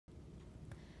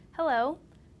Hello,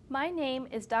 my name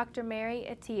is Dr. Mary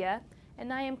Atia,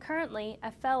 and I am currently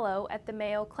a fellow at the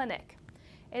Mayo Clinic.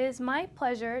 It is my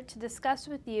pleasure to discuss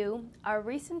with you our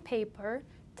recent paper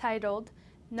titled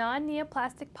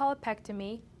Non-neoplastic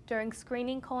Polypectomy during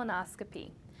Screening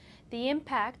Colonoscopy, the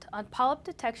impact on polyp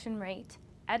detection rate,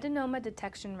 adenoma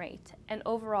detection rate, and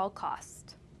overall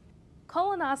cost.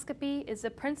 Colonoscopy is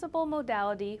the principal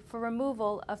modality for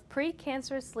removal of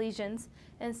precancerous lesions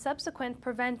and subsequent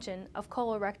prevention of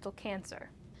colorectal cancer.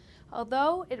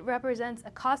 Although it represents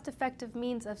a cost-effective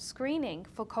means of screening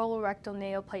for colorectal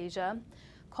neoplasia,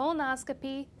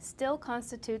 colonoscopy still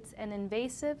constitutes an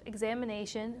invasive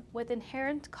examination with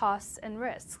inherent costs and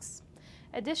risks.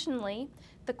 Additionally,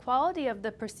 the quality of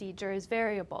the procedure is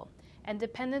variable and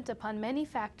dependent upon many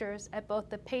factors at both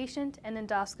the patient and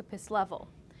endoscopist level.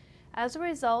 As a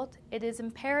result, it is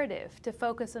imperative to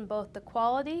focus on both the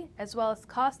quality as well as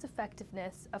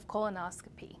cost-effectiveness of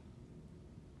colonoscopy.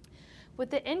 With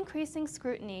the increasing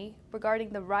scrutiny regarding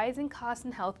the rising costs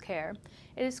in healthcare,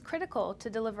 it is critical to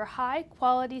deliver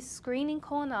high-quality screening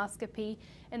colonoscopy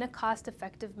in a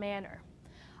cost-effective manner.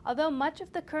 Although much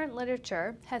of the current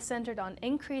literature has centered on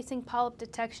increasing polyp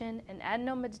detection and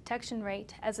adenoma detection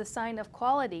rate as a sign of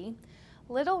quality,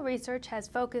 little research has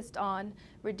focused on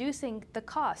reducing the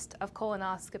cost of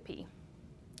colonoscopy.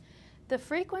 The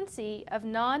frequency of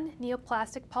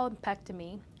non-neoplastic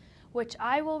polypectomy, which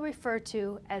I will refer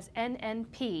to as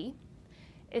NNP,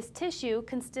 is tissue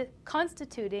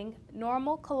constituting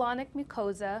normal colonic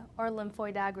mucosa or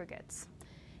lymphoid aggregates.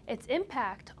 Its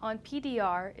impact on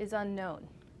PDR is unknown.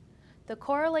 The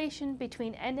correlation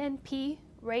between NNP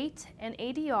rate and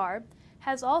ADR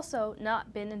has also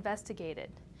not been investigated.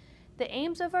 The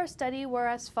aims of our study were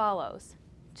as follows: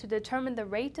 to determine the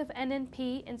rate of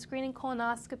NNP in screening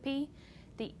colonoscopy,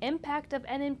 the impact of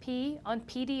NNP on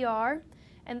PDR,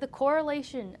 and the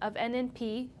correlation of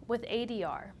NNP with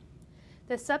ADR.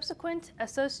 The subsequent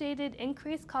associated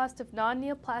increased cost of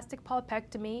non-neoplastic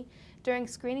polypectomy during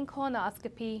screening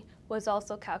colonoscopy was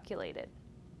also calculated.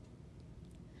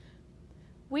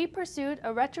 We pursued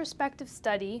a retrospective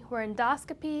study where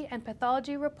endoscopy and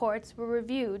pathology reports were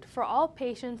reviewed for all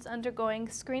patients undergoing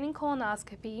screening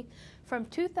colonoscopy from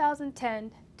 2010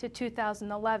 to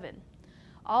 2011.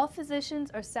 All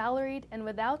physicians are salaried and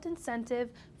without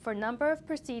incentive for number of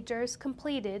procedures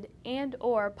completed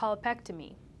and/or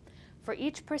polypectomy. For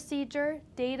each procedure,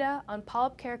 data on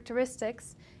polyp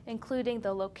characteristics, including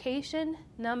the location,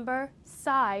 number,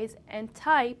 size, and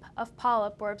type of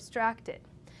polyp, were abstracted.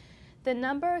 The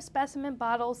number of specimen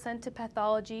bottles sent to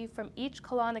pathology from each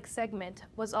colonic segment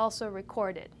was also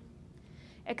recorded.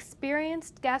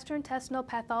 Experienced gastrointestinal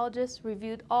pathologists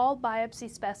reviewed all biopsy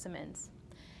specimens.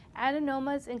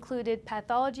 Adenomas included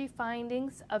pathology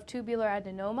findings of tubular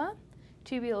adenoma,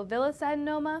 tubulovillous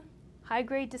adenoma,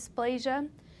 high-grade dysplasia,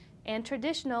 and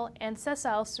traditional and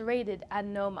sessile serrated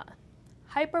adenoma.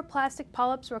 Hyperplastic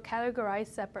polyps were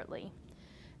categorized separately.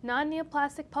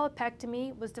 Non-neoplastic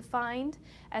polypectomy was defined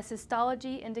as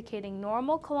histology indicating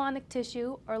normal colonic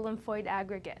tissue or lymphoid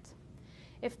aggregate.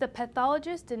 If the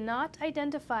pathologist did not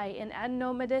identify an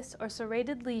adenomatous or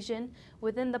serrated lesion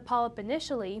within the polyp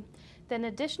initially, then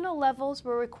additional levels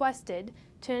were requested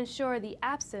to ensure the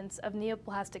absence of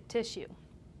neoplastic tissue.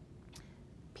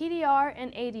 PDR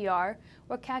and ADR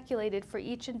were calculated for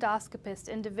each endoscopist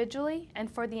individually and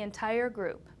for the entire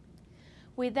group.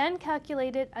 We then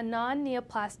calculated a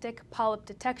non-neoplastic polyp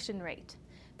detection rate,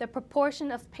 the proportion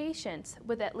of patients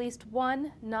with at least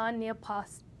one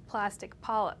non-neoplastic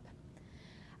polyp.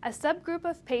 A subgroup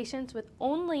of patients with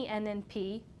only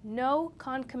NNP, no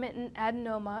concomitant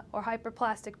adenoma or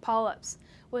hyperplastic polyps,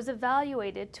 was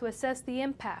evaluated to assess the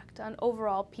impact on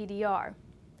overall PDR.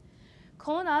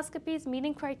 Colonoscopies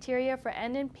meeting criteria for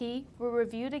NNP were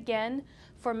reviewed again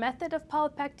for method of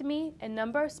polypectomy and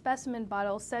number of specimen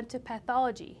bottles sent to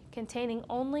pathology containing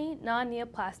only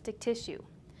non-neoplastic tissue.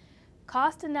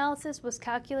 Cost analysis was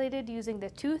calculated using the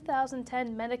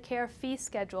 2010 Medicare fee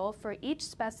schedule for each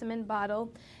specimen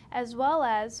bottle, as well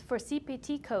as for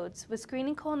CPT codes with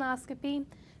screening colonoscopy,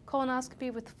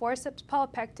 colonoscopy with forceps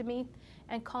polypectomy,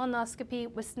 and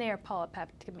colonoscopy with snare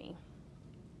polypectomy.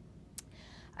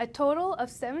 A total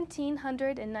of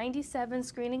 1,797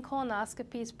 screening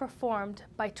colonoscopies performed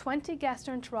by 20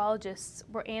 gastroenterologists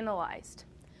were analyzed.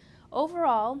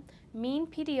 Overall, mean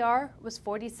PDR was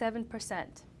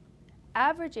 47%.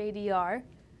 Average ADR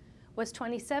was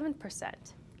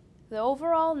 27%. The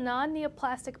overall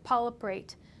non-neoplastic polyp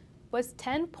rate was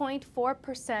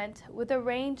 10.4% with a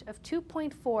range of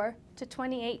 2.4 to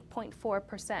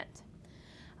 28.4%.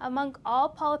 Among all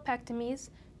polypectomies,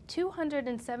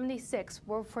 276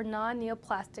 were for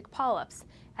non-neoplastic polyps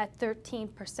at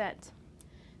 13%.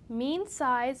 Mean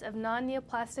size of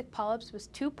non-neoplastic polyps was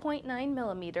 2.9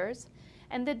 millimeters,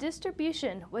 and the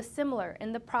distribution was similar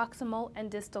in the proximal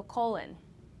and distal colon.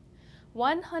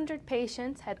 100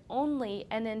 patients had only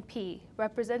NNP,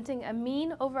 representing a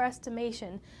mean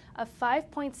overestimation of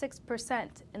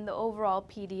 5.6% in the overall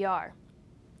PDR.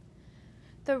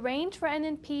 The range for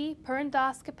NNP per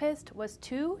endoscopist was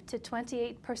 2 to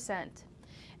 28%.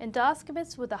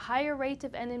 Endoscopists with a higher rate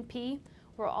of NNP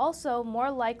were also more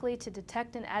likely to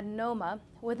detect an adenoma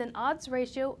with an odds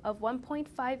ratio of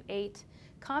 1.58,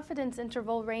 confidence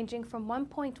interval ranging from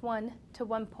 1.1 to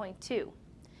 1.2.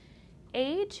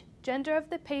 Age, gender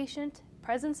of the patient,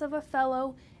 presence of a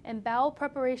fellow, and bowel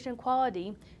preparation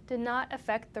quality did not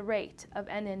affect the rate of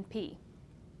NNP.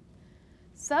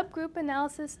 Subgroup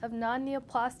analysis of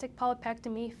non-neoplastic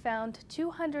polypectomy found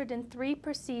 203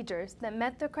 procedures that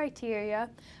met the criteria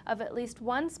of at least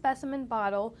one specimen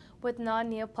bottle with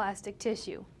non-neoplastic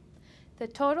tissue. The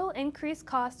total increased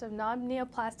cost of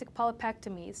non-neoplastic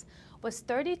polypectomies was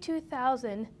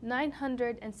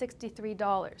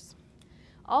 $32,963.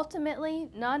 Ultimately,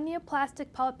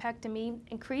 non-neoplastic polypectomy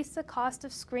increased the cost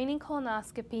of screening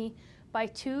colonoscopy by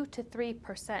 2 to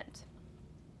 3%.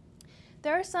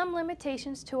 There are some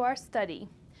limitations to our study.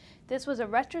 This was a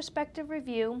retrospective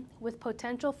review with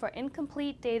potential for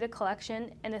incomplete data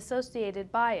collection and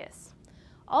associated bias.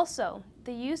 Also,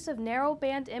 the use of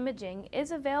narrowband imaging is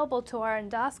available to our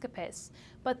endoscopists,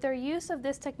 but their use of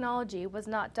this technology was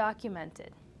not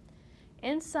documented.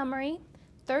 In summary,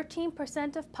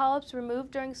 13% of polyps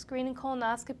removed during screening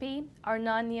colonoscopy are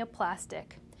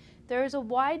non-neoplastic. There is a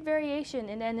wide variation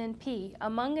in NNP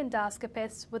among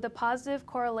endoscopists with a positive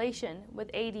correlation with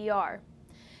ADR.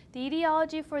 The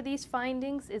etiology for these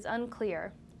findings is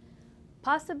unclear.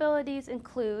 Possibilities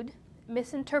include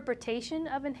misinterpretation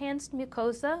of enhanced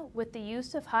mucosa with the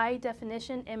use of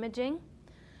high-definition imaging,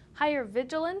 higher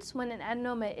vigilance when an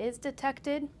adenoma is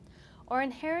detected, or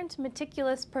inherent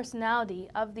meticulous personality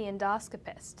of the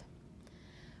endoscopist.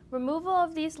 Removal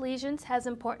of these lesions has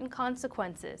important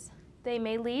consequences. They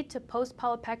may lead to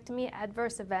post-polypectomy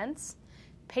adverse events,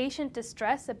 patient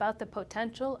distress about the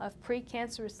potential of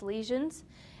precancerous lesions,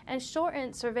 and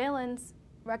shorten surveillance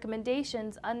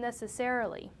recommendations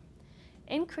unnecessarily.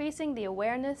 Increasing the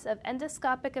awareness of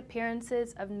endoscopic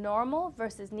appearances of normal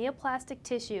versus neoplastic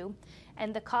tissue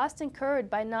and the cost incurred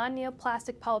by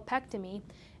non-neoplastic polypectomy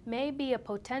may be a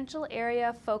potential area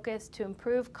of focus to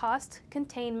improve cost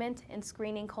containment in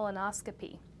screening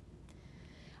colonoscopy.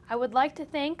 I would like to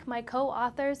thank my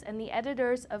co-authors and the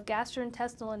editors of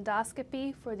Gastrointestinal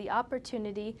Endoscopy for the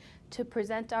opportunity to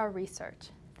present our research.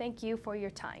 Thank you for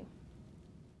your time.